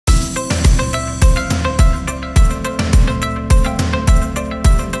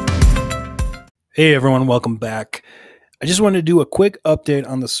Hey everyone, welcome back. I just wanted to do a quick update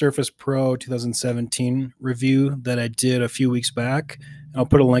on the Surface Pro 2017 review that I did a few weeks back. And I'll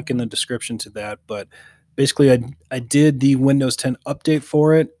put a link in the description to that. But basically, I did the Windows 10 update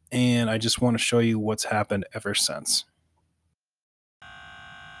for it, and I just want to show you what's happened ever since.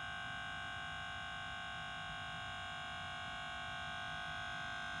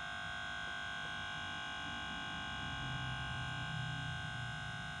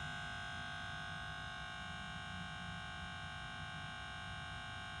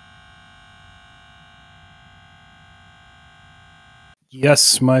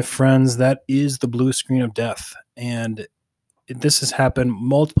 Yes, my friends, that is the blue screen of death. And this has happened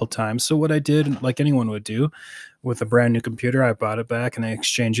multiple times. So what I did, like anyone would do with a brand new computer, I brought it back and I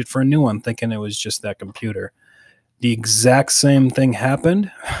exchanged it for a new one, thinking it was just that computer. The exact same thing happened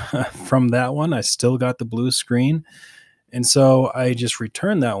from that one. I still got the blue screen. And so I just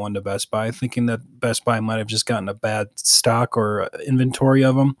returned that one to Best Buy, thinking that Best Buy might have just gotten a bad stock or inventory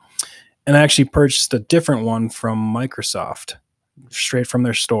of them. And I actually purchased a different one from Microsoft, straight from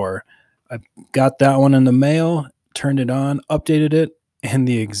their store. I got that one in the mail, turned it on, updated it, and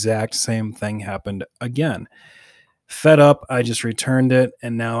the exact same thing happened again. Fed up, I just returned it,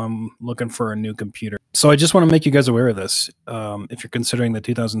 and now I'm looking for a new computer. So I just want to make you guys aware of this. If you're considering the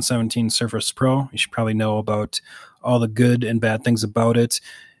 2017 Surface Pro, you should probably know about all the good and bad things about it.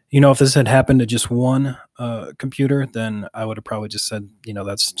 If this had happened to just one computer, then I would have probably just said,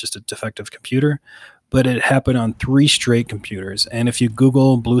 that's just a defective computer. But it happened on 3 straight computers. And if you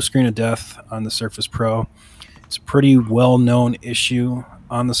Google blue screen of death on the Surface Pro, it's a pretty well-known issue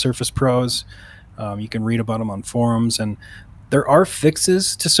on the Surface Pros. You can read about them on forums, and there are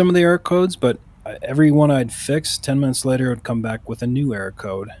fixes to some of the error codes, but every one I'd fix, 10 minutes later, it would come back with a new error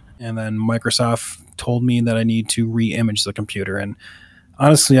code. And then Microsoft told me that I need to re-image the computer. And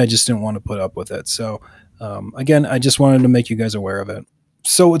honestly, I just didn't want to put up with it. So again, I just wanted to make you guys aware of it.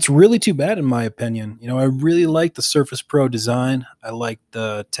 So it's really too bad, in my opinion. I really like the Surface Pro design. I like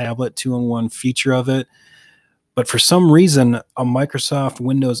the tablet 2-in-1 feature of it. But for some reason, a Microsoft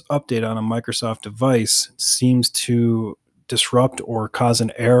Windows update on a Microsoft device seems to disrupt or cause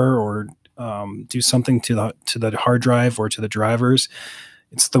an error or do something to the hard drive or to the drivers.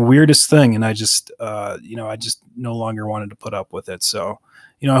 It's the weirdest thing, and I just no longer wanted to put up with it. So,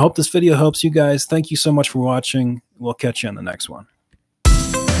 I hope this video helps you guys. Thank you so much for watching. We'll catch you on the next one.